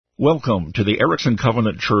Welcome to the Erickson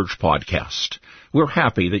Covenant Church podcast. We're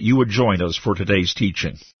happy that you would join us for today's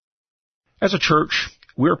teaching. As a church,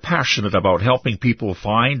 we're passionate about helping people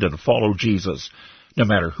find and follow Jesus, no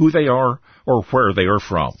matter who they are or where they are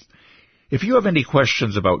from. If you have any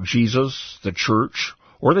questions about Jesus, the church,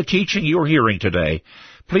 or the teaching you're hearing today,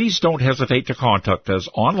 please don't hesitate to contact us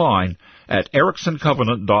online at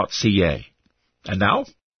ericksoncovenant.ca. And now,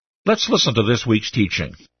 let's listen to this week's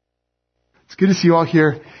teaching. It's good to see you all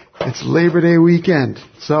here. It's Labor Day weekend.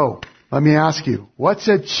 So, let me ask you, what's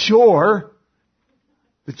a chore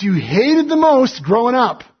that you hated the most growing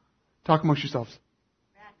up? Talk amongst yourselves.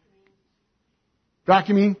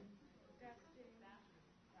 Vacuuming.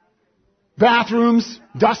 Bathrooms.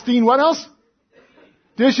 Dusting. What else?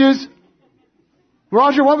 Dishes.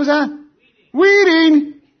 Roger, what was that?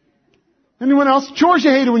 Weeding. Anyone else? Chores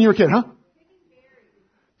you hated when you were a kid, huh?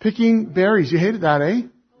 Picking berries. You hated that, eh?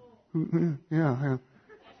 Yeah.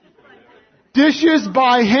 Dishes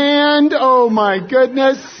by hand. Oh my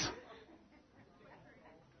goodness.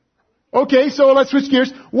 Okay, so let's switch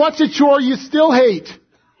gears. What's a chore you still hate?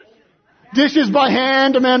 Dishes by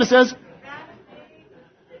hand, Amanda says.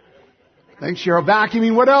 Thanks, Cheryl.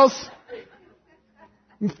 Vacuuming. What else?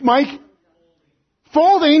 Mike?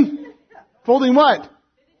 Folding. Folding what?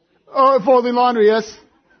 Oh, folding laundry, yes.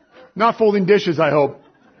 Not folding dishes, I hope.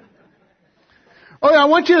 Oh yeah, I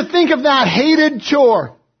want you to think of that hated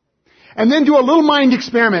chore. And then do a little mind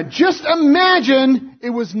experiment. Just imagine it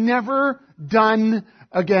was never done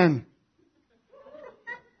again.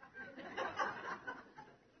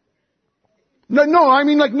 No, I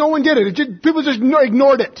mean like no one did it. People just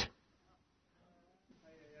ignored it.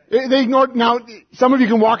 They ignored. Now, some of you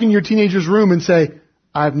can walk in your teenager's room and say,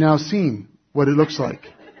 I've now seen what it looks like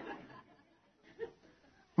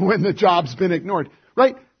when the job's been ignored.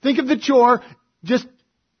 Right? Think of the chore.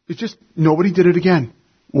 It's just nobody did it again.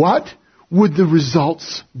 What would the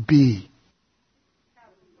results be?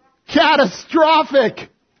 Catastrophic.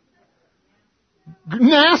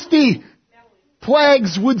 Nasty.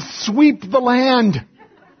 Plagues would sweep the land.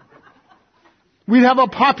 We'd have a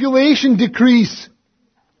population decrease.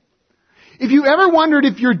 If you ever wondered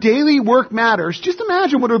if your daily work matters, just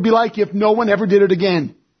imagine what it would be like if no one ever did it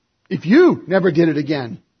again. If you never did it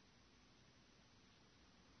again.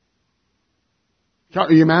 Are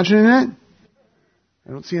you imagining it? I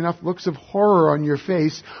don't see enough looks of horror on your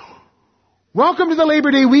face. Welcome to the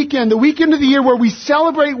Labor Day weekend, the weekend of the year where we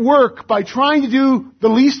celebrate work by trying to do the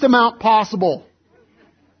least amount possible.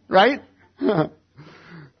 Right?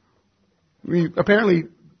 We apparently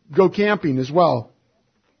go camping as well.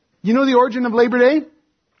 You know the origin of Labor Day?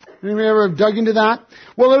 Anybody ever dug into that?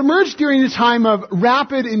 Well, it emerged during a time of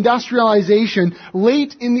rapid industrialization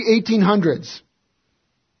late in the 1800s.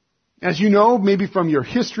 As you know, maybe from your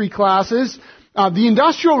history classes, the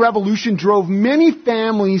Industrial Revolution drove many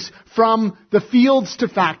families from the fields to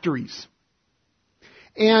factories.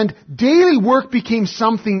 And daily work became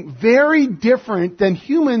something very different than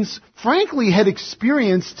humans, frankly, had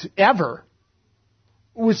experienced ever.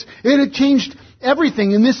 It had changed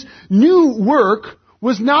everything. And this new work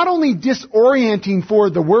was not only disorienting for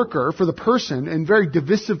the worker, for the person, and very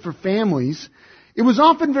divisive for families, it was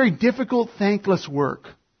often very difficult, thankless work.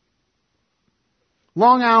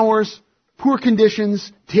 Long hours, poor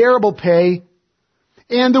conditions, terrible pay,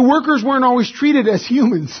 and the workers weren't always treated as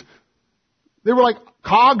humans. They were like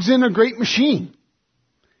cogs in a great machine.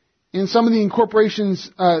 And some of the corporations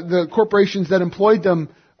that employed them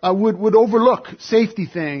would overlook safety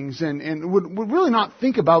things and would really not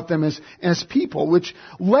think about them as people, which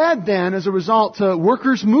led then, as a result, to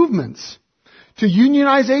workers' movements, to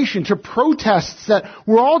unionization, to protests that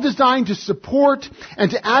were all designed to support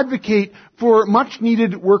and to advocate for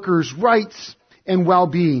much-needed workers' rights and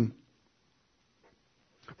well-being.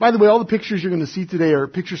 By the way, all the pictures you're going to see today are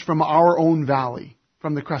pictures from our own valley,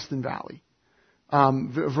 from the Creston Valley. A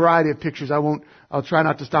variety of pictures. I'll try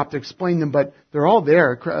not to stop to explain them, but they're all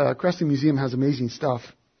there. Creston Museum has amazing stuff.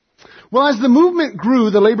 Well, as the movement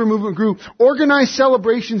grew, the labor movement grew, organized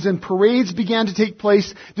celebrations and parades began to take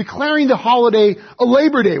place, declaring the holiday a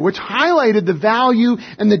Labor Day, which highlighted the value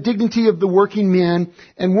and the dignity of the working man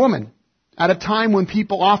and woman. At a time when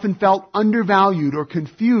people often felt undervalued or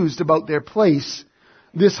confused about their place,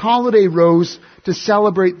 this holiday rose to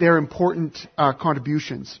celebrate their important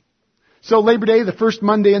contributions. So Labor Day, the first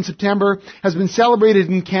Monday in September, has been celebrated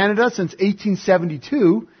in Canada since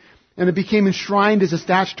 1872, and it became enshrined as a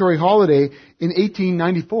statutory holiday in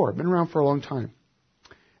 1894. Been around for a long time.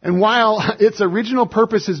 And while its original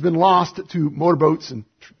purpose has been lost to motorboats and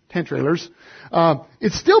tent trailers,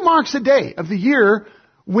 it still marks a day of the year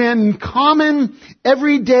when common,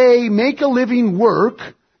 everyday, make-a-living work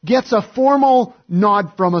gets a formal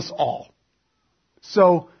nod from us all.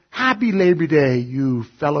 So, happy Labor Day, you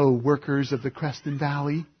fellow workers of the Creston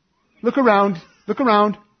Valley. Look around,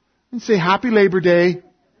 and say Happy Labor Day.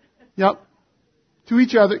 Yep. To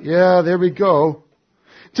each other. Yeah, there we go.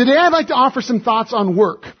 Today I'd like to offer some thoughts on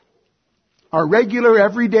work. Our regular,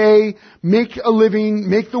 everyday, make a living,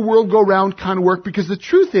 make the world go round kind of work, because the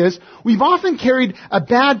truth is, we've often carried a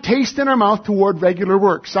bad taste in our mouth toward regular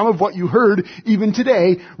work. Some of what you heard even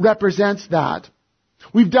today represents that.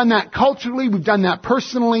 We've done that culturally, we've done that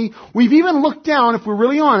personally. We've even looked down, if we're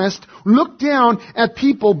really honest, looked down at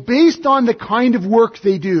people based on the kind of work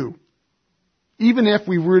they do. Even if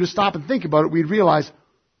we were to stop and think about it, we'd realize,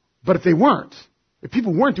 but if they weren't, if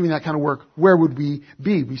people weren't doing that kind of work, where would we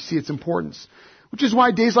be? We see its importance. Which is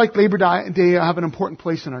why days like Labor Day have an important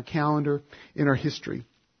place in our calendar, in our history.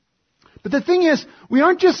 But the thing is, we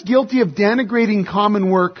aren't just guilty of denigrating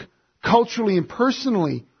common work culturally and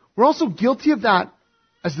personally. We're also guilty of that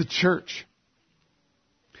as the church.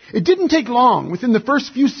 It didn't take long within the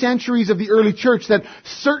first few centuries of the early church that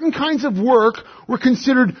certain kinds of work were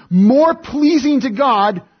considered more pleasing to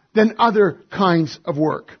God than other kinds of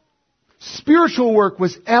work. Spiritual work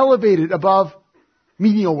was elevated above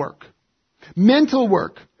menial work. Mental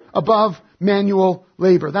work above manual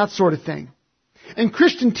labor, that sort of thing. And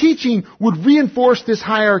Christian teaching would reinforce this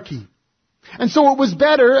hierarchy. And so it was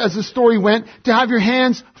better, as the story went, to have your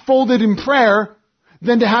hands folded in prayer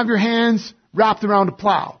than to have your hands wrapped around a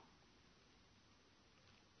plow.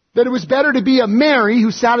 That it was better to be a Mary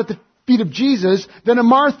who sat at the feet of Jesus than a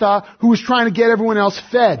Martha who was trying to get everyone else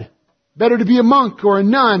fed. Better to be a monk or a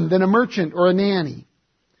nun than a merchant or a nanny.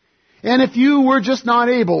 And if you were just not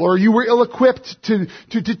able, or you were ill-equipped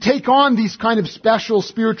to take on these kind of special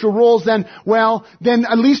spiritual roles, then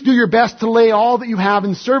at least do your best to lay all that you have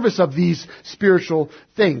in service of these spiritual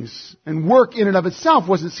things. And work in and of itself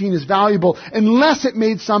wasn't seen as valuable unless it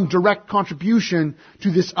made some direct contribution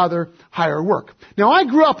to this other higher work. Now, I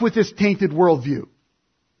grew up with this tainted worldview.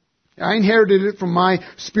 I inherited it from my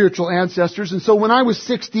spiritual ancestors, and so when I was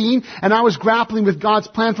 16 and I was grappling with God's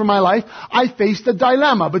plan for my life, I faced a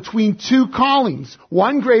dilemma between two callings,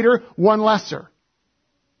 one greater, one lesser.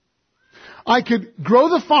 I could grow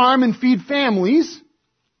the farm and feed families,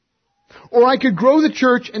 or I could grow the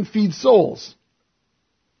church and feed souls.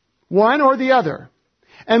 One or the other.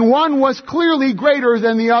 And one was clearly greater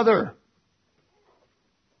than the other.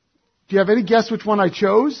 Do you have any guess which one I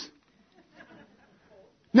chose?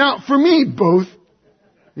 Now, for me, both.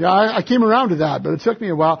 Yeah, I came around to that, but it took me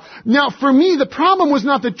a while. Now, for me, the problem was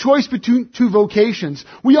not the choice between two vocations.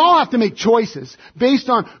 We all have to make choices based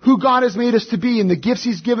on who God has made us to be and the gifts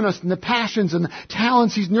He's given us and the passions and the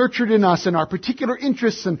talents He's nurtured in us and our particular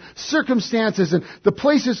interests and circumstances and the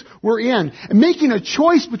places we're in. And making a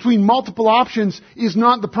choice between multiple options is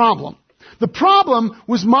not the problem. The problem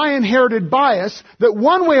was my inherited bias that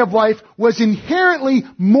one way of life was inherently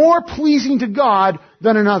more pleasing to God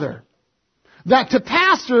than another. That to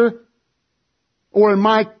pastor, or in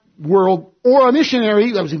my world, or a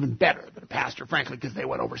missionary, that was even better than a pastor, frankly, because they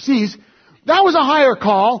went overseas, that was a higher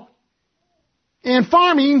call. And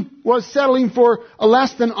farming was settling for a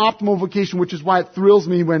less than optimal vocation, which is why it thrills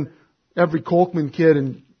me when every Colkman kid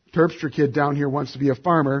and Terpstra kid down here wants to be a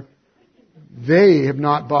farmer. They have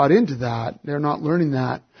not bought into that. They're not learning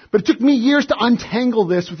that. But it took me years to untangle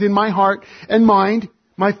this within my heart and mind,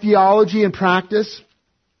 my theology and practice.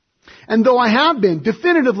 And though I have been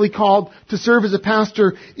definitively called to serve as a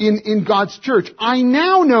pastor in God's church, I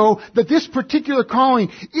now know that this particular calling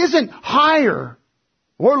isn't higher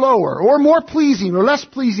or lower or more pleasing or less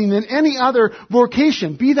pleasing than any other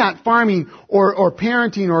vocation, be that farming or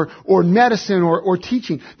parenting or medicine or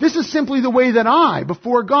teaching. This is simply the way that I,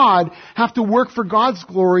 before God, have to work for God's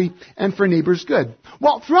glory and for neighbors' good.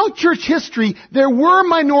 Well, throughout church history, there were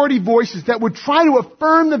minority voices that would try to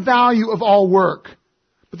affirm the value of all work.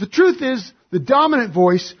 But the truth is, the dominant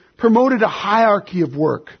voice promoted a hierarchy of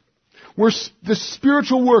work, where the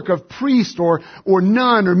spiritual work of priest or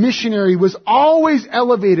nun or missionary was always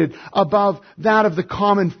elevated above that of the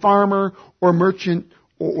common farmer or merchant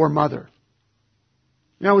or mother.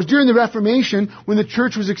 Now, it was during the Reformation, when the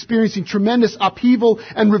church was experiencing tremendous upheaval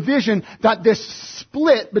and revision, that this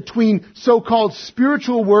split between so-called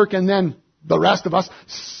spiritual work and then the rest of us,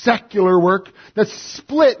 secular work, that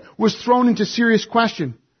split was thrown into serious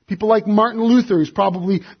question. People like Martin Luther, who's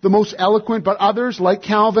probably the most eloquent, but others like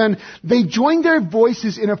Calvin, they joined their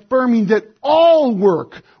voices in affirming that all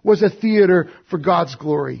work was a theater for God's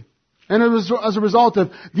glory. And as a result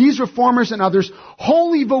of these reformers and others,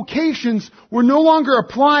 holy vocations were no longer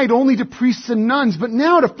applied only to priests and nuns, but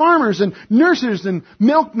now to farmers and nurses and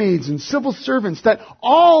milkmaids and civil servants, that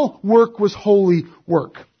all work was holy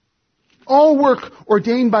work. All work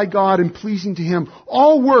ordained by God and pleasing to Him.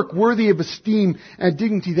 All work worthy of esteem and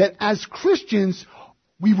dignity, that as Christians,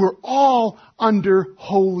 we were all under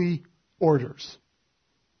holy orders.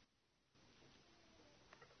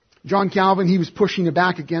 John Calvin, he was pushing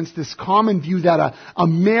back against this common view that a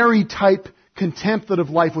Mary-type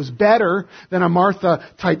contemplative life was better than a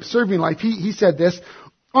Martha-type serving life. He said this,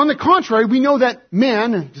 on the contrary, we know that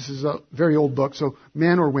men, this is a very old book, so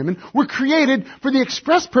men or women, were created for the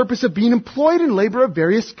express purpose of being employed in labor of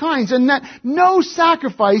various kinds, and that no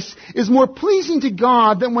sacrifice is more pleasing to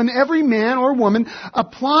God than when every man or woman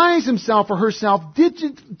applies himself or herself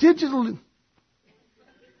diligently,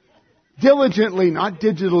 not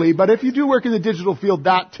digitally, but if you do work in the digital field,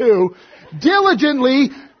 that too,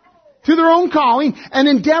 diligently to their own calling and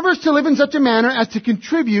endeavors to live in such a manner as to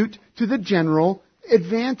contribute to the general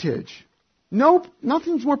advantage. Nope,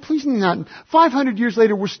 nothing's more pleasing than that. 500 years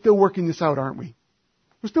later, we're still working this out, aren't we?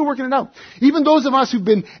 We're still working it out. Even those of us who've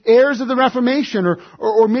been heirs of the Reformation,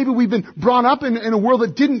 or maybe we've been brought up in a world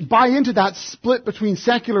that didn't buy into that split between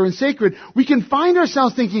secular and sacred, we can find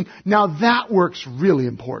ourselves thinking, now that work's really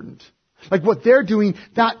important. Like what they're doing,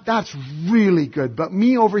 that's really good. But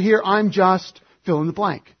me over here, I'm just fill in the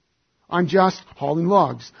blank. I'm just hauling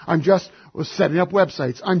logs. I'm just setting up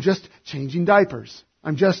websites. I'm just changing diapers.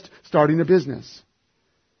 I'm just starting a business.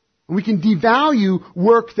 And we can devalue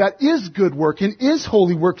work that is good work and is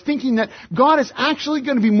holy work, thinking that God is actually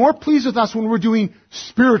going to be more pleased with us when we're doing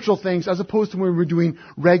spiritual things as opposed to when we're doing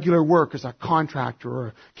regular work as a contractor or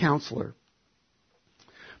a counselor.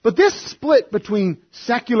 But this split between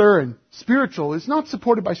secular and spiritual is not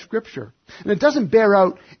supported by Scripture. And it doesn't bear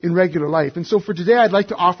out in regular life. And so for today, I'd like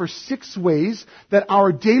to offer 6 ways that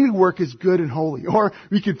our daily work is good and holy. Or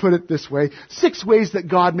we could put it this way, 6 ways that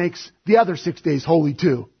God makes the other 6 days holy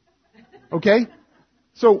too. Okay?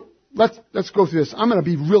 So let's go through this. I'm going to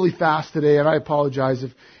be really fast today, and I apologize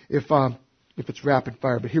if it's rapid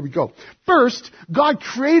fire, but here we go. First, God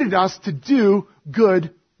created us to do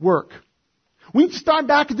good work. We need to start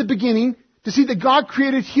back at the beginning to see that God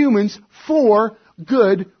created humans for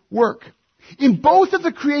good work. In both of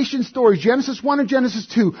the creation stories, Genesis 1 and Genesis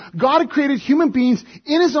 2, God had created human beings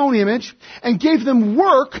in His own image and gave them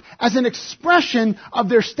work as an expression of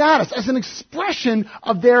their status, as an expression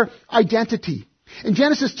of their identity. In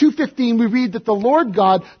Genesis 2:15, we read that the Lord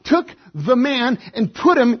God took the man and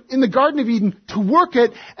put him in the Garden of Eden to work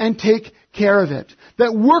it and take care of it.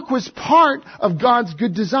 That work was part of God's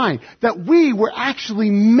good design. That we were actually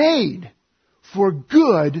made for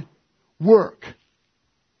good work.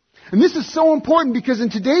 And this is so important because in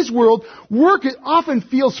today's world, work often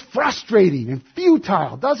feels frustrating and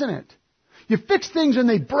futile, doesn't it? You fix things and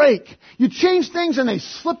they break. You change things and they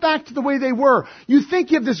slip back to the way they were. You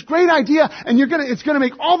think you have this great idea and it's going to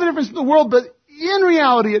make all the difference in the world, but in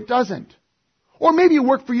reality it doesn't. Or maybe you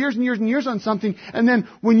work for years and years and years on something and then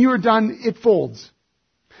when you're done, it folds.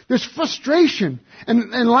 There's frustration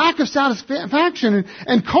and lack of satisfaction.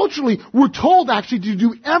 And culturally, we're told actually to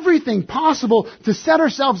do everything possible to set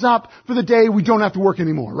ourselves up for the day we don't have to work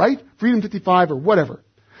anymore, right? Freedom 55 or whatever.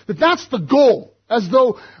 That's the goal. As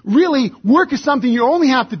though really work is something you only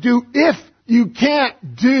have to do if you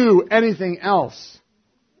can't do anything else.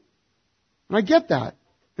 And I get that.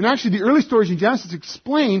 And actually the early stories in Genesis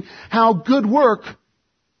explain how good work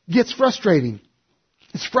gets frustrating.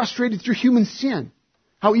 It's frustrated through human sin.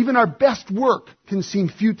 How even our best work can seem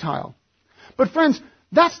futile. But friends,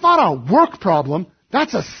 that's not a work problem.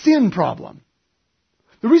 That's a sin problem.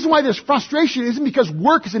 The reason why there's frustration isn't because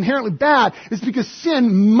work is inherently bad. It's because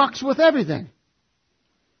sin mucks with everything.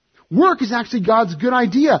 Work is actually God's good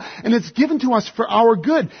idea, and it's given to us for our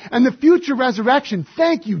good. And the future resurrection,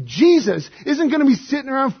 thank you, Jesus, isn't going to be sitting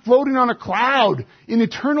around floating on a cloud in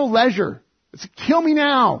eternal leisure. It's kill me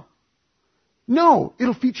now. No,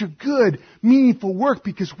 it'll feature good, meaningful work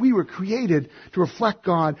because we were created to reflect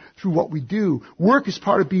God through what we do. Work is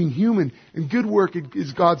part of being human, and good work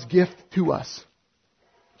is God's gift to us.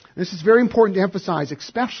 This is very important to emphasize,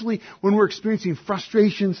 especially when we're experiencing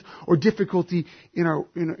frustrations or difficulty in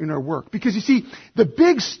our work. Because you see, the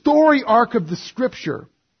big story arc of the Scripture,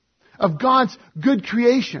 of God's good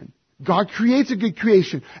creation, God creates a good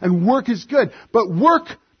creation, and work is good. But work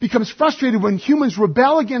becomes frustrated when humans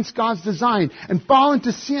rebel against God's design and fall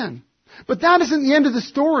into sin. But that isn't the end of the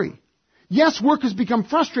story. Yes, work has become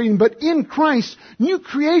frustrating, but in Christ, new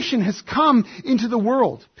creation has come into the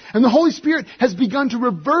world. And the Holy Spirit has begun to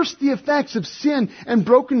reverse the effects of sin and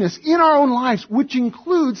brokenness in our own lives, which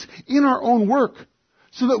includes in our own work.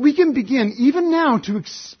 So that we can begin, even now, to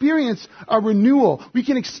experience a renewal. We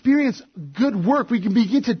can experience good work. We can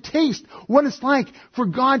begin to taste what it's like for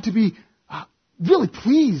God to be really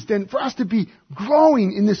pleased and for us to be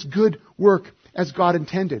growing in this good work as God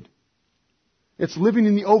intended. It's living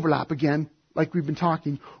in the overlap again, like we've been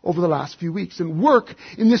talking over the last few weeks. And work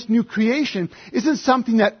in this new creation isn't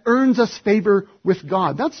something that earns us favor with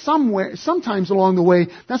God. That's sometimes along the way,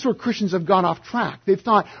 that's where Christians have gone off track. They've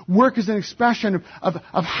thought work is an expression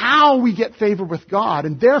of how we get favor with God.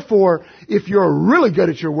 And therefore, if you're really good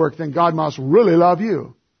at your work, then God must really love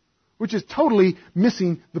you. Which is totally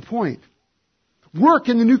missing the point. Work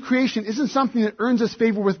in the new creation isn't something that earns us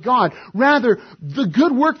favor with God. Rather, the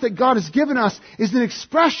good work that God has given us is an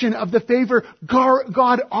expression of the favor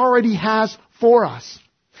God already has for us.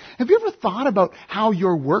 Have you ever thought about how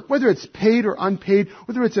your work, whether it's paid or unpaid,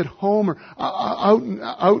 whether it's at home or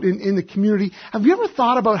out in the community, have you ever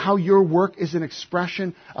thought about how your work is an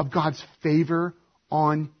expression of God's favor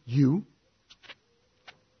on you?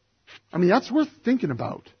 I mean, that's worth thinking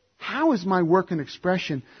about. How is my work an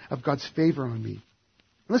expression of God's favor on me?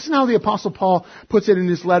 Listen how the Apostle Paul puts it in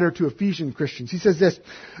his letter to Ephesian Christians. He says this,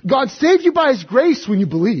 God saved you by His grace when you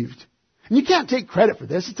believed. And you can't take credit for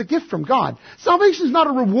this. It's a gift from God. Salvation is not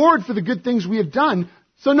a reward for the good things we have done,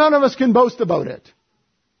 so none of us can boast about it.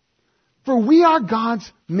 For we are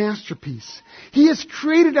God's masterpiece. He has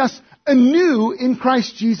created us anew in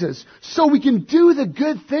Christ Jesus, so we can do the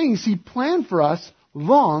good things He planned for us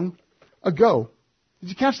long ago. Did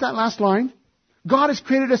you catch that last line? God has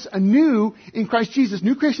created us anew in Christ Jesus.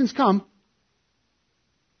 New creations come.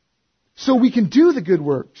 So we can do the good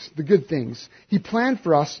works, the good things He planned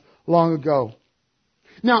for us long ago.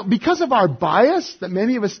 Now, because of our bias that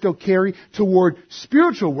many of us still carry toward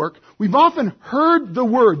spiritual work, we've often heard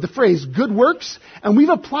the phrase, good works, and we've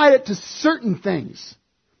applied it to certain things,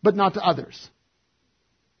 but not to others.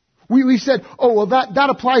 We've said, oh, well, that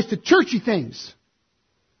applies to churchy things.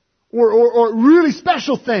 Or really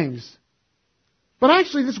special things. But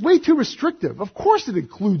actually, that's way too restrictive. Of course it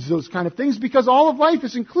includes those kind of things because all of life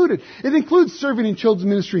is included. It includes serving in children's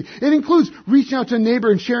ministry. It includes reaching out to a neighbor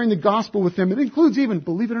and sharing the gospel with them. It includes even,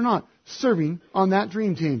 believe it or not, serving on that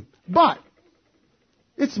dream team. But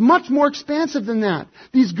it's much more expansive than that.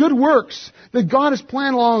 These good works that God has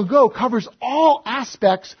planned long ago covers all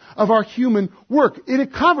aspects of our human work.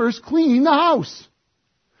 It covers cleaning the house.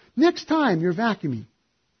 Next time you're vacuuming.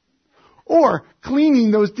 Or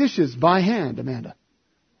cleaning those dishes by hand, Amanda.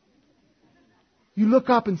 You look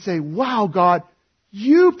up and say, wow, God,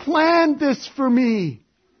 You planned this for me.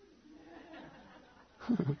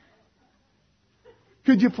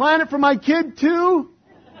 Could you plan it for my kid too?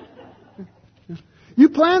 You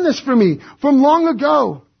planned this for me from long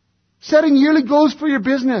ago. Setting yearly goals for your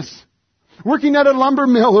business. Working at a lumber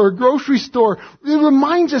mill or a grocery store. It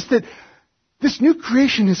reminds us that this new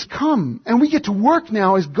creation has come, and we get to work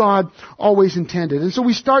now as God always intended. And so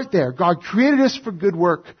we start there. God created us for good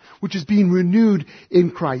work, which is being renewed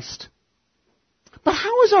in Christ. But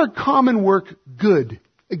how is our common work good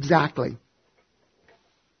exactly?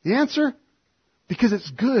 The answer? Because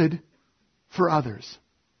it's good for others.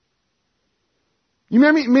 You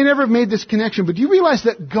may never have made this connection, but do you realize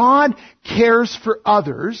that God cares for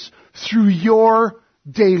others through your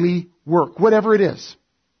daily work, whatever it is?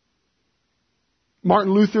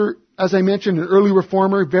 Martin Luther, as I mentioned, an early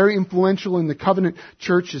reformer, very influential in the Covenant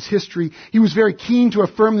Church's history. He was very keen to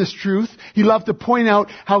affirm this truth. He loved to point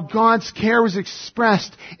out how God's care was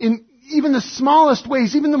expressed in even the smallest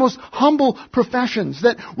ways, even the most humble professions.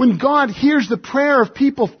 That when God hears the prayer of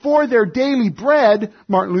people for their daily bread,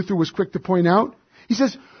 Martin Luther was quick to point out, he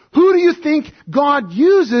says, who do you think God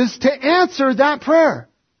uses to answer that prayer?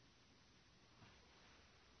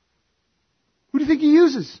 Who do you think He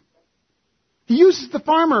uses? He uses the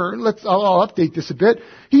farmer. I'll update this a bit.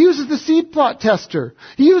 He uses the seed plot tester.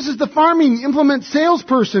 He uses the farming implement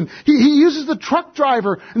salesperson. He uses the truck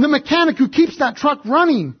driver and the mechanic who keeps that truck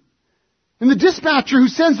running. And the dispatcher who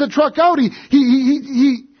sends the truck out.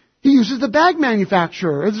 He uses the bag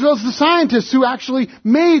manufacturer, as well as the scientists who actually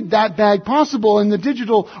made that bag possible, and the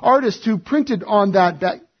digital artist who printed on that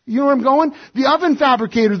bag. You know where I'm going? The oven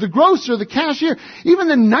fabricator, the grocer, the cashier, even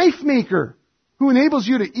the knife maker, who enables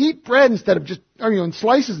you to eat bread instead of in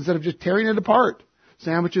slices instead of just tearing it apart.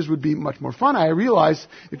 Sandwiches would be much more fun, I realize,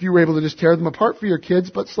 if you were able to just tear them apart for your kids,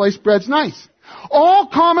 but sliced bread's nice. All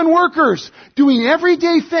common workers doing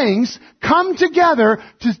everyday things come together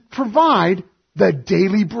to provide the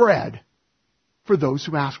daily bread for those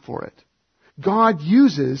who ask for it. God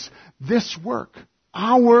uses this work.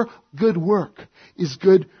 Our good work is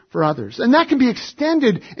good for others. And that can be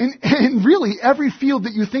extended in really every field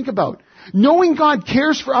that you think about. Knowing God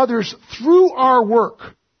cares for others through our work,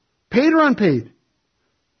 paid or unpaid,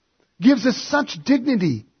 gives us such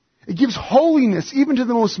dignity. It gives holiness even to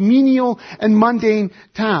the most menial and mundane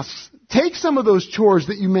tasks. Take some of those chores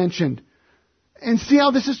that you mentioned and see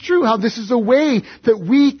how this is true, how this is a way that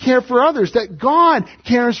we care for others, that God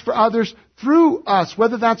cares for others through us,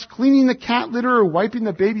 whether that's cleaning the cat litter or wiping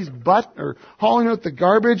the baby's butt or hauling out the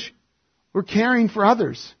garbage. We're caring for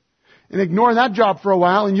others. And ignore that job for a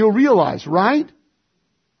while and you'll realize, right?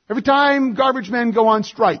 Every time garbage men go on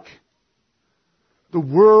strike, the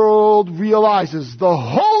world realizes the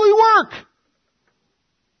holy work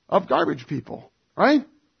of garbage people, right?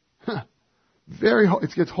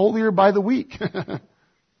 It gets holier by the week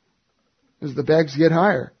as the bags get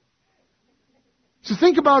higher. So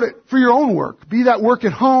think about it for your own work. Be that work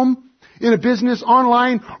at home, in a business,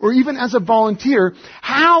 online, or even as a volunteer.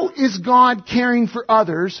 How is God caring for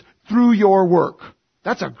others through your work?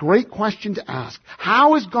 That's a great question to ask.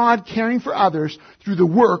 How is God caring for others through the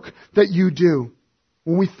work that you do?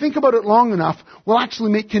 When we think about it long enough, we'll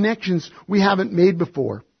actually make connections we haven't made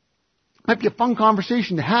before. Might be a fun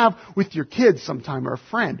conversation to have with your kids sometime or a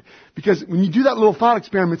friend. Because when you do that little thought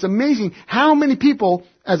experiment, it's amazing how many people,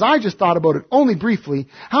 as I just thought about it only briefly,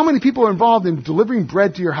 how many people are involved in delivering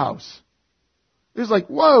bread to your house. It's like,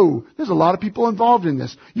 whoa, there's a lot of people involved in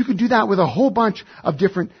this. You can do that with a whole bunch of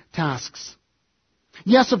different tasks.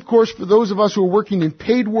 Yes, of course, for those of us who are working in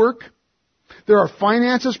paid work, there are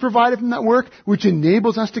finances provided from that work, which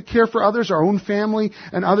enables us to care for others, our own family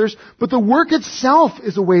and others. But the work itself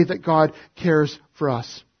is a way that God cares for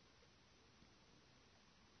us.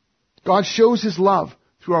 God shows His love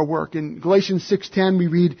through our work. In Galatians 6:10 we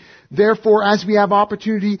read, "Therefore, as we have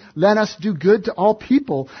opportunity, let us do good to all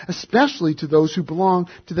people, especially to those who belong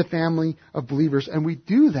to the family of believers." And we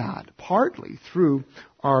do that partly through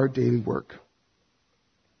our daily work.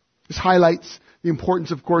 This highlights the importance,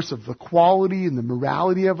 of course, of the quality and the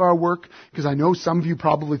morality of our work, because I know some of you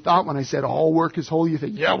probably thought when I said all work is holy, you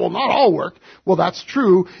think, yeah, well, not all work. Well, that's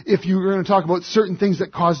true if you're going to talk about certain things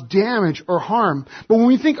that cause damage or harm. But when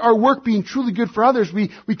we think our work being truly good for others, we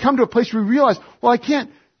come to a place where we realize, well,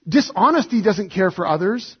 dishonesty doesn't care for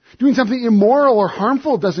others. Doing something immoral or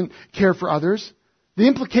harmful doesn't care for others. The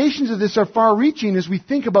implications of this are far-reaching as we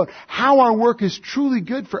think about how our work is truly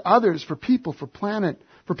good for others, for people, for planet,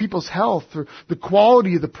 for people's health, for the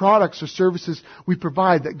quality of the products or services we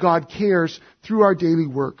provide, that God cares through our daily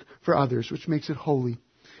work for others, which makes it holy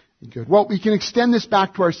and good. Well, we can extend this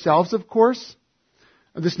back to ourselves, of course.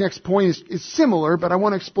 This next point is similar, but I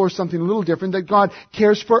want to explore something a little different, that God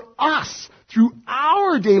cares for us through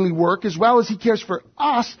our daily work as well as He cares for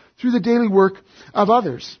us through the daily work of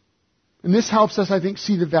others. And this helps us, I think,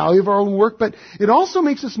 see the value of our own work, but it also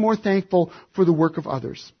makes us more thankful for the work of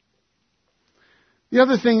others. The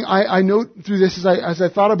other thing I note through this as I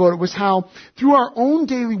thought about it was how through our own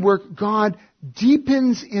daily work, God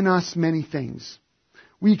deepens in us many things.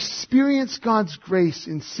 We experience God's grace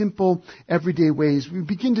in simple, everyday ways. We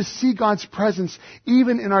begin to see God's presence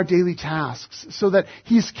even in our daily tasks, so that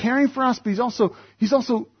He's caring for us, but He's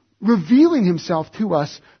also revealing Himself to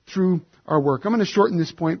us through our work. I'm going to shorten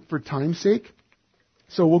this point for time's sake,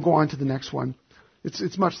 so we'll go on to the next one.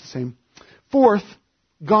 It's much the same. Fourth,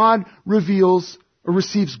 God reveals or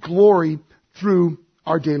receives glory through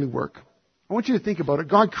our daily work. I want you to think about it.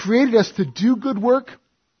 God created us to do good work,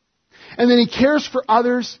 and then He cares for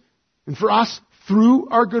others and for us through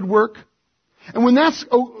our good work. And when that's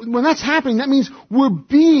happening, that means we're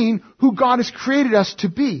being who God has created us to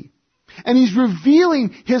be. And He's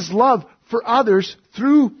revealing His love for others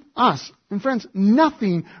through us. And friends,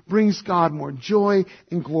 nothing brings God more joy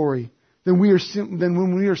and glory than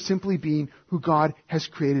when we are simply being who God has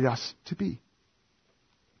created us to be.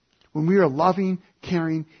 When we are loving,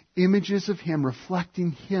 caring images of Him,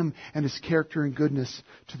 reflecting Him and His character and goodness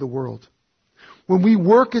to the world. When we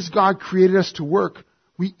work as God created us to work,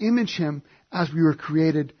 we image Him as we were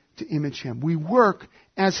created to image Him. We work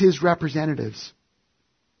as His representatives.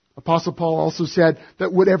 Apostle Paul also said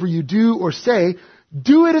that whatever you do or say,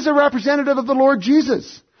 do it as a representative of the Lord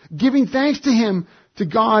Jesus, giving thanks to Him, to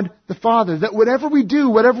God the Father, that whatever we do,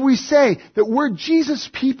 whatever we say, that we're Jesus'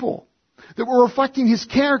 people, that we're reflecting His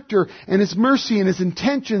character and His mercy and His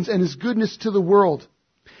intentions and His goodness to the world.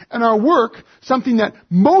 And our work, something that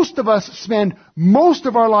most of us spend most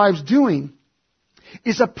of our lives doing,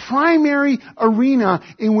 is a primary arena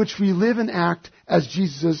in which we live and act as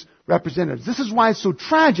Jesus' representatives. This is why it's so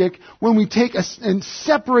tragic when we take and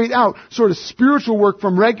separate out sort of spiritual work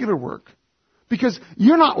from regular work. Because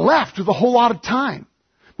you're not left with a whole lot of time.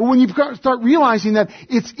 But when you start realizing that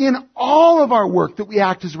it's in all of our work that we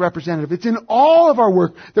act as a representative, it's in all of our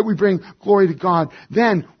work that we bring glory to God,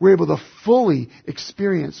 then we're able to fully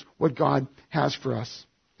experience what God has for us.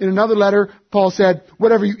 In another letter, Paul said,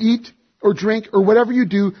 whatever you eat or drink or whatever you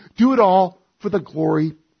do, do it all for the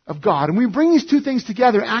glory of God. And we bring these two things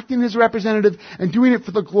together, acting as a representative and doing it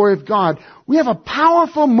for the glory of God. We have a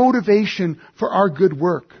powerful motivation for our good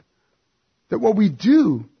work. That what we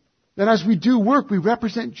do, that as we do work, we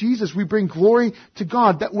represent Jesus. We bring glory to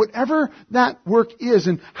God. That whatever that work is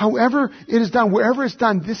and however it is done, wherever it's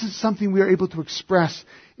done, this is something we are able to express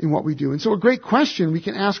in what we do. And so a great question we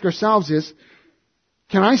can ask ourselves is,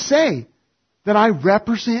 can I say that I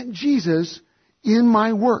represent Jesus in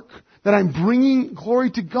my work? That I'm bringing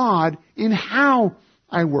glory to God in how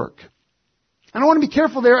I work? And I want to be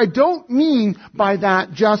careful there. I don't mean by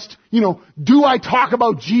that just, do I talk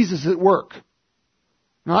about Jesus at work?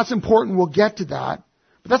 Now that's important. We'll get to that.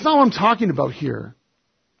 But that's not what I'm talking about here.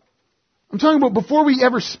 I'm talking about before we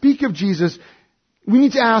ever speak of Jesus, we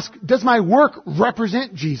need to ask, does my work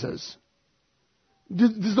represent Jesus?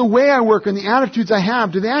 Does the way I work and the attitudes I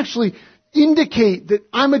have, do they actually indicate that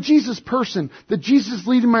I'm a Jesus person, that Jesus is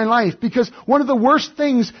leading my life? Because one of the worst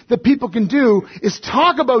things that people can do is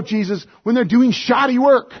talk about Jesus when they're doing shoddy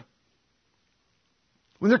work.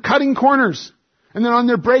 When they're cutting corners. And then on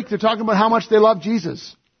their break, they're talking about how much they love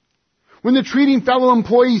Jesus. When they're treating fellow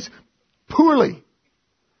employees poorly.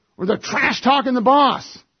 Or they're trash talking the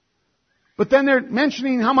boss. But then they're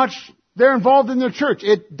mentioning how much they're involved in their church.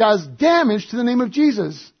 It does damage to the name of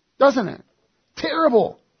Jesus, doesn't it?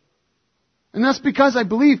 Terrible. And that's because I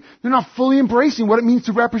believe they're not fully embracing what it means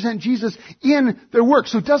to represent Jesus in their work.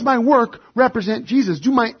 So does my work represent Jesus?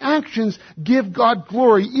 Do my actions give God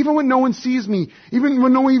glory even when no one sees me, even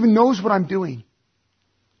when no one even knows what I'm doing?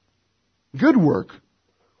 Good work,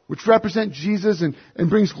 which represents Jesus and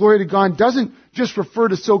brings glory to God, doesn't just refer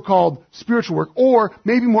to so-called spiritual work. Or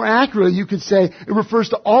maybe more accurately, you could say it refers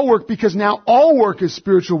to all work because now all work is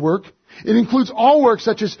spiritual work. It includes all work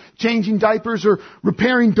such as changing diapers or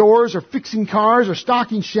repairing doors or fixing cars or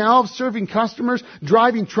stocking shelves, serving customers,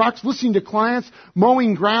 driving trucks, listening to clients,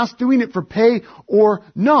 mowing grass, doing it for pay or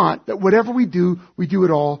not. That whatever we do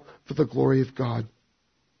it all for the glory of God.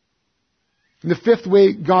 And the fifth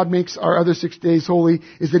way God makes our other 6 days holy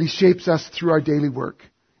is that He shapes us through our daily work.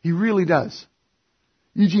 He really does.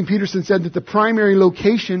 Eugene Peterson said that the primary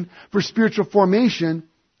location for spiritual formation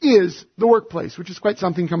is the workplace, which is quite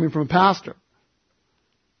something coming from a pastor.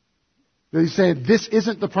 They say this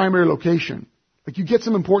isn't the primary location. Like you get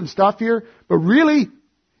some important stuff here, but really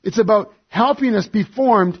it's about helping us be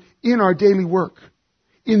formed in our daily work,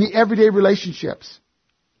 in the everyday relationships.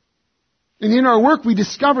 And in our work we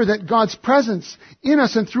discover that God's presence in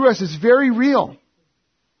us and through us is very real.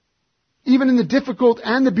 Even in the difficult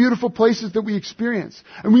and the beautiful places that we experience.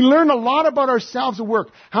 And we learn a lot about ourselves at work.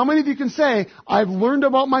 How many of you can say, I've learned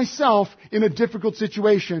about myself in a difficult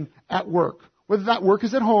situation at work? Whether that work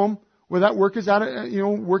is at home, whether that work is at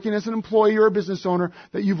working as an employee or a business owner,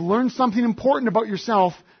 that you've learned something important about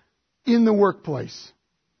yourself in the workplace.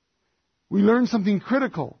 We learn something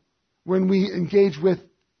critical when we engage with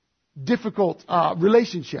difficult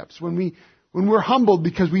relationships, when we're humbled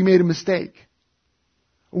because we made a mistake.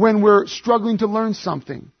 When we're struggling to learn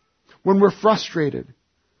something, when we're frustrated.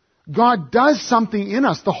 God does something in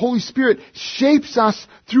us. The Holy Spirit shapes us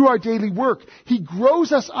through our daily work. He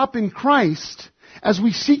grows us up in Christ as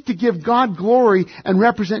we seek to give God glory and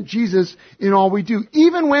represent Jesus in all we do.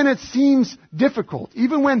 Even when it seems difficult,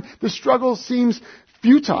 even when the struggle seems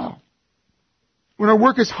futile. When our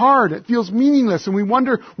work is hard, it feels meaningless, and we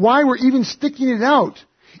wonder why we're even sticking it out.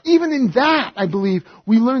 Even in that, I believe,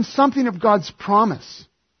 we learn something of God's promise.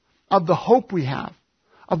 Of the hope we have,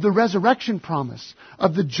 of the resurrection promise,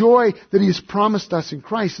 of the joy that He has promised us in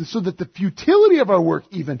Christ. And so that the futility of our work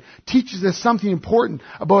even teaches us something important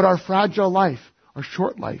about our fragile life, our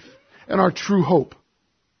short life, and our true hope.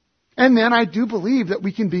 And then I do believe that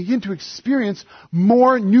we can begin to experience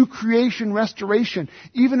more new creation restoration,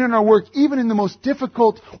 even in our work, even in the most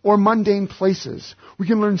difficult or mundane places. We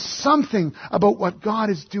can learn something about what God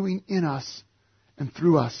is doing in us and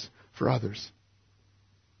through us for others.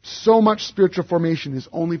 So much spiritual formation is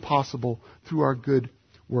only possible through our good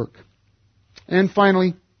work. And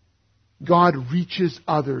finally, God reaches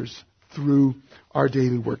others through our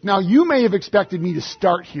daily work. Now, you may have expected me to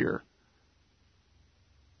start here.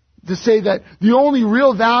 to say that the only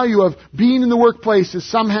real value of being in the workplace is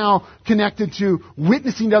somehow connected to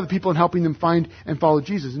witnessing to other people and helping them find and follow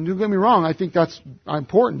Jesus. And don't get me wrong, I think that's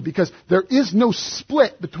important because there is no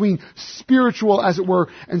split between spiritual, as it were,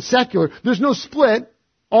 and secular. There's no split.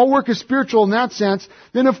 All work is spiritual in that sense.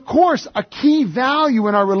 Then, of course, a key value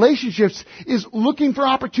in our relationships is looking for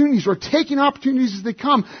opportunities or taking opportunities as they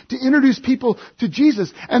come to introduce people to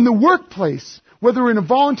Jesus. And the workplace, whether we're in a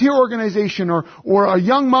volunteer organization or a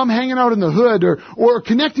young mom hanging out in the hood or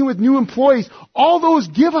connecting with new employees, all those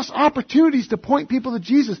give us opportunities to point people to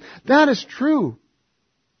Jesus. That is true.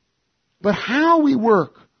 But how we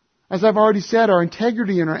work, as I've already said, our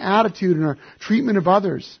integrity and our attitude and our treatment of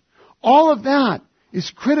others, all of that is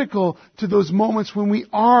critical to those moments when we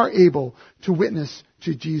are able to witness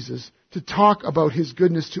to Jesus, to talk about His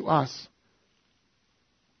goodness to us.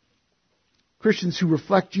 Christians who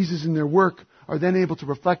reflect Jesus in their work are then able to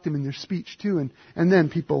reflect Him in their speech too, and then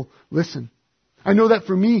people listen. I know that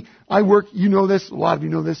for me, I work, you know this, a lot of you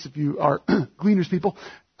know this if you are Gleaners people,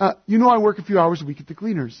 you know I work a few hours a week at the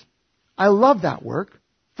Gleaners. I love that work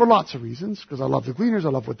for lots of reasons, because I love the Gleaners,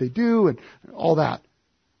 I love what they do, and all that.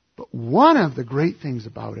 But one of the great things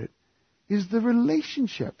about it is the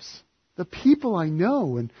relationships, the people I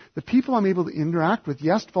know and the people I'm able to interact with.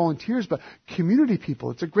 Yes, volunteers, but community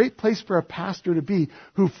people. It's a great place for a pastor to be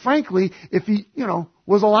who, frankly, if he,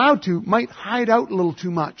 was allowed to, might hide out a little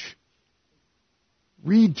too much.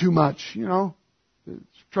 Read too much, It's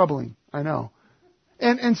troubling, I know.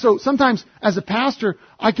 And so sometimes as a pastor,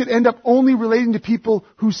 I could end up only relating to people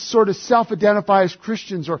who sort of self-identify as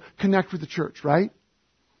Christians or connect with the church, right?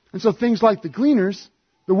 And so things like the Gleaners,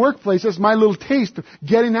 the workplace, is my little taste of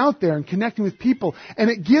getting out there and connecting with people. And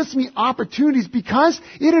it gives me opportunities because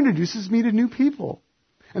it introduces me to new people.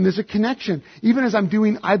 And there's a connection, even as I'm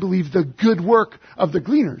doing, I believe, the good work of the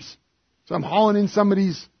Gleaners. So I'm hauling in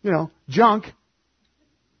somebody's, junk,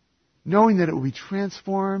 knowing that it will be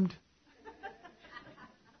transformed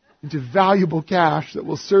into valuable cash that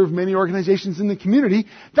will serve many organizations in the community.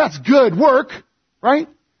 That's good work, right?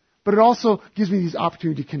 But it also gives me these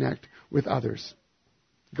opportunities to connect with others.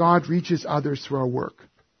 God reaches others through our work.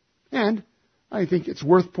 And I think it's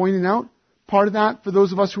worth pointing out, part of that, for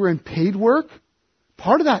those of us who are in paid work,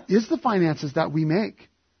 part of that is the finances that we make.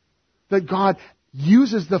 That God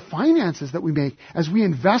uses the finances that we make as we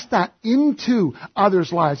invest that into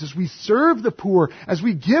others' lives, as we serve the poor, as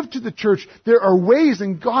we give to the church. There are ways,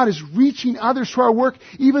 and God is reaching others through our work,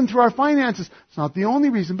 even through our finances. It's not the only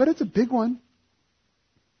reason, but it's a big one.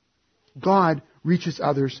 God reaches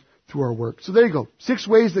others through our work. So there you go. 6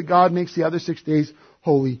 ways that God makes the other 6 days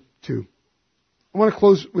holy too. I want to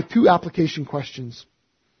close with 2 application questions.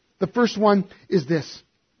 The first one is this.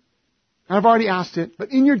 And I've already asked it,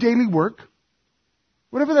 but in your daily work,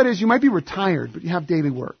 whatever that is, you might be retired, but you have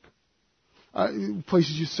daily work.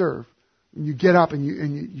 Places you serve. You get up and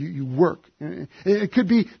you work. It could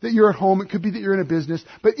be that you're at home. It could be that you're in a business.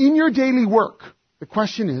 But in your daily work, the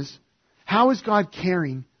question is, how is God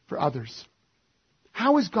caring for others?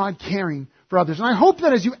 How is God caring for others? And I hope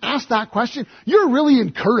that as you ask that question, you're really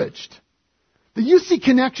encouraged. That you see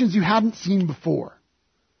connections you hadn't seen before.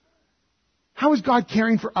 How is God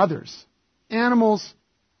caring for others? Animals,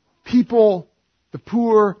 people, the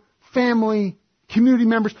poor, family, community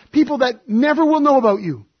members, people that never will know about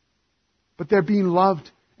you. But they're being loved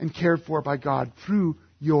and cared for by God through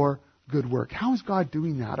your good work. How is God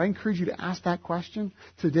doing that? I encourage you to ask that question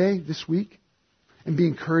today, this week, and be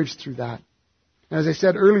encouraged through that. And as I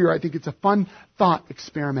said earlier, I think it's a fun thought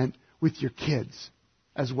experiment with your kids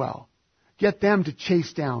as well. Get them to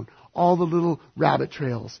chase down all the little rabbit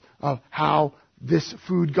trails of how this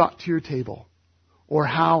food got to your table, or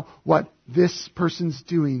how what this person's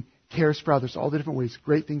doing cares for others, all the different ways.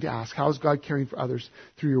 Great thing to ask. How is God caring for others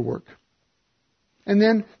through your work? And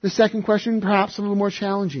then the second question, perhaps a little more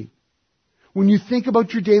challenging. When you think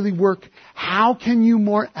about your daily work, how can you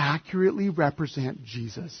more accurately represent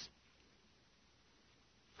Jesus?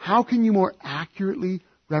 How can you more accurately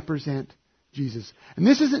represent Jesus? And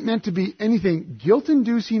this isn't meant to be anything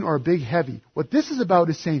guilt-inducing or big heavy. What this is about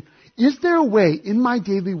is saying, is there a way in my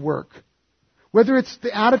daily work, whether it's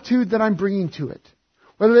the attitude that I'm bringing to it,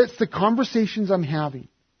 whether it's the conversations I'm having,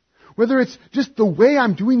 whether it's just the way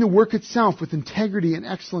I'm doing the work itself with integrity and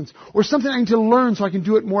excellence, or something I need to learn so I can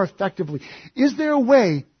do it more effectively, is there a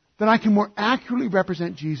way that I can more accurately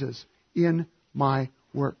represent Jesus in my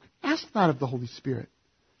work? Ask that of the Holy Spirit.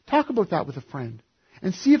 Talk about that with a friend.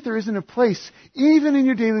 And see if there isn't a place, even in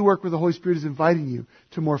your daily work, where the Holy Spirit is inviting you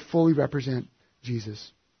to more fully represent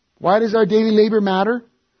Jesus. Why does our daily labor matter?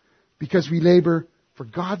 Because we labor for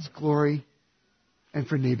God's glory and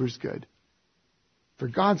for neighbor's good. for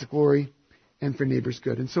God's glory and for neighbor's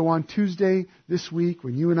good. And so on Tuesday this week,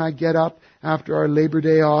 when you and I get up after our Labor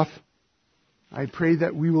Day off, I pray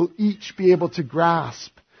that we will each be able to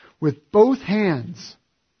grasp with both hands,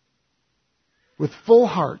 with full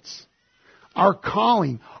hearts, our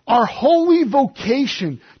calling, our holy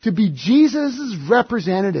vocation to be Jesus'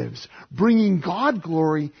 representatives, bringing God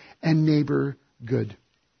glory and neighbor good.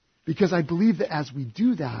 Because I believe that as we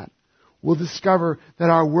do that, we'll discover that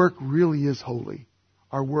our work really is holy.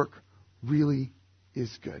 Our work really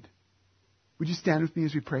is good. Would you stand with me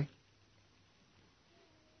as we pray?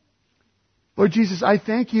 Lord Jesus, I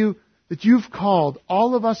thank you that you've called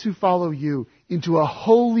all of us who follow you into a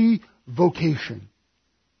holy vocation.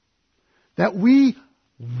 That we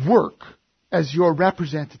work as your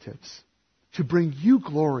representatives to bring you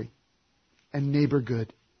glory and neighbor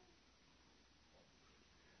good.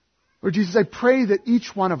 Lord Jesus, I pray that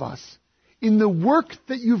each one of us, in the work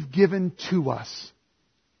that you've given to us,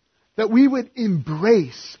 that we would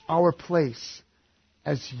embrace our place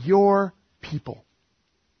as your people.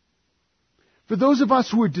 For those of us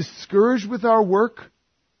who are discouraged with our work,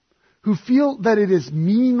 who feel that it is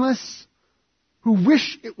meaningless, who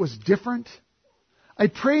wish it was different, I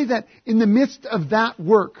pray that in the midst of that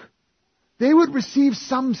work, they would receive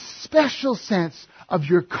some special sense of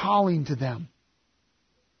your calling to them.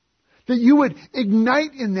 That you would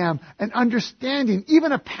ignite in them an understanding,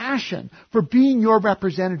 even a passion for being your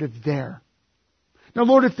representative there. Now,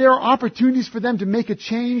 Lord, if there are opportunities for them to make a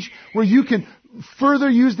change where you can further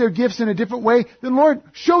use their gifts in a different way, then Lord,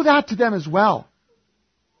 show that to them as well.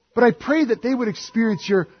 But I pray that they would experience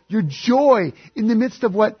your joy in the midst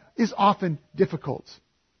of what is often difficult.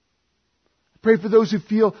 I pray for those who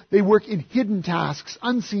feel they work in hidden tasks,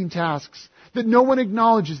 unseen tasks, that no one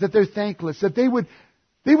acknowledges, that they're thankless, that they would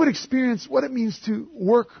experience what it means to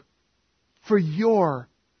work for your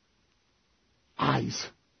eyes.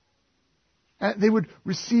 They would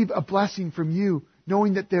receive a blessing from you,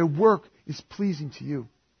 knowing that their work is pleasing to you.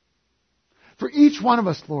 For each one of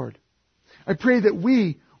us, Lord, I pray that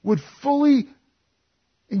we would fully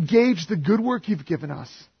engage the good work you've given us.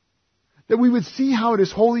 That we would see how it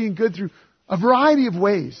is holy and good through a variety of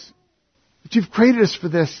ways. That you've created us for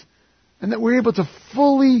this. And that we're able to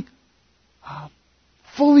fully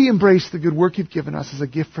embrace the good work you've given us as a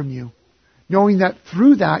gift from you. Knowing that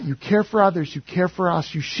through that you care for others, you care for us,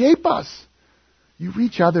 you shape us. You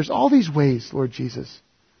reach others, all these ways, Lord Jesus.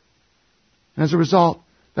 And as a result,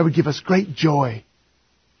 that would give us great joy,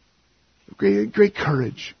 great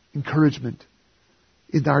courage, encouragement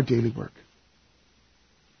in our daily work.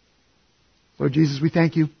 Lord Jesus, we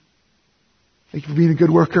thank you. Thank you for being a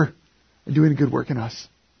good worker and doing a good work in us.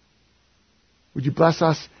 Would you bless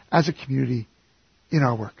us as a community in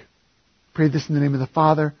our work? Pray this in the name of the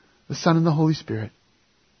Father, the Son, and the Holy Spirit.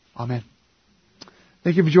 Amen.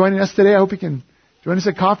 Thank you for joining us today. I hope you can join us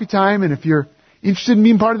at coffee time. And if you're interested in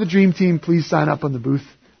being part of the Dream Team, please sign up on the booth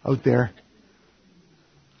out there.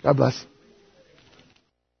 God bless.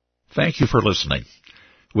 Thank you for listening.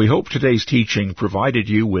 We hope today's teaching provided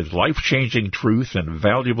you with life-changing truth and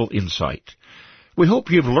valuable insight. We hope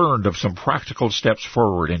you've learned of some practical steps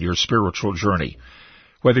forward in your spiritual journey,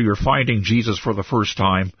 whether you're finding Jesus for the first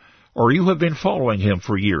time or you have been following him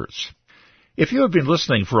for years. If you have been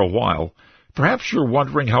listening for a while, perhaps you're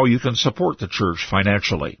wondering how you can support the church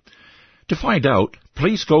financially. To find out,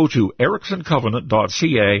 please go to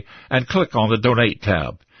ericksoncovenant.ca and click on the Donate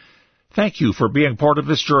tab. Thank you for being part of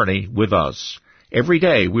this journey with us. Every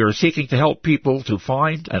day we are seeking to help people to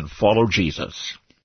find and follow Jesus.